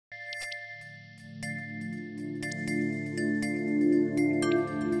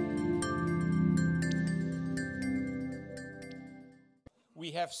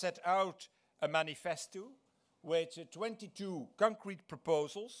we have set out a manifesto with 22 concrete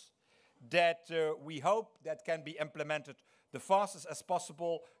proposals that we hope that can be implemented the fastest as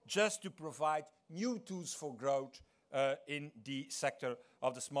possible, just to provide new tools for growth in the sector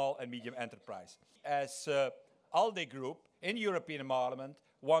of the small and medium enterprise. As ALDE Group in European Parliament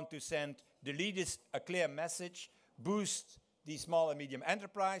want to send the leaders a clear message: boost the small and medium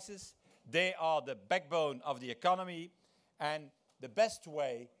enterprises. They are the backbone of the economy, and the best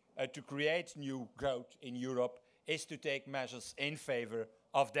way to create new growth in Europe is to take measures in favor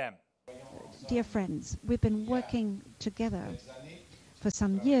of them. Dear friends, we've been working together for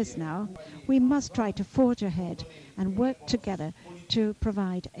some years now. We must try to forge ahead and work together to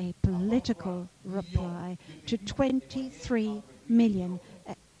provide a political reply to 23 million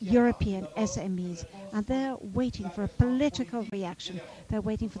European SMEs, and they're waiting for a political reaction. They're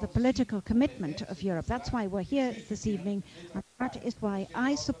waiting for the political commitment of Europe. That's why we're here this evening, and that is why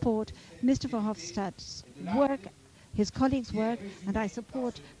I support Mr. Verhofstadt's work, his colleagues' work, and I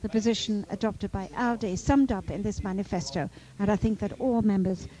support the position adopted by ALDE, summed up in this manifesto, and I think that all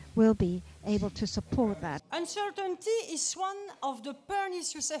members will be able to support that. Uncertainty is one of the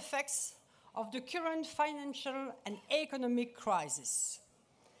pernicious effects of the current financial and economic crisis.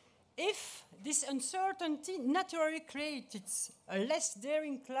 If this uncertainty naturally created a less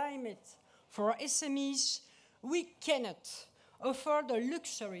daring climate for SMEs, we cannot offer the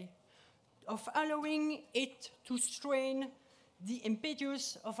luxury of allowing it to strain the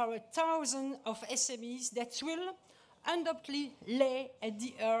impetus of our thousands of SMEs that will undoubtedly lay at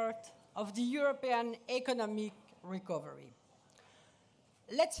the heart of the European economic recovery.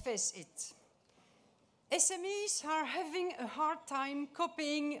 Let's face it, SMEs are having a hard time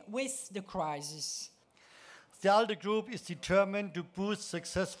coping with the crisis. The ALDE Group is determined to boost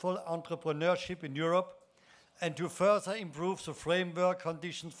successful entrepreneurship in Europe and to further improve the framework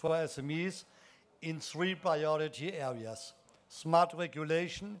conditions for SMEs in 3 priority areas: smart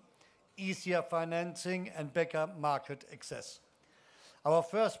regulation, easier financing, and better market access. Our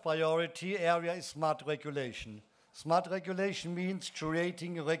first priority area is smart regulation. Smart regulation means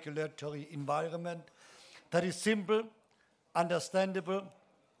creating a regulatory environment that is simple, understandable,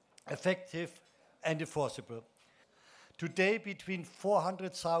 effective, and enforceable. Today, between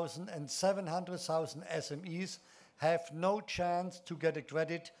 400,000 and 700,000 SMEs have no chance to get a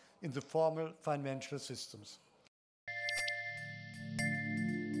credit in the formal financial systems.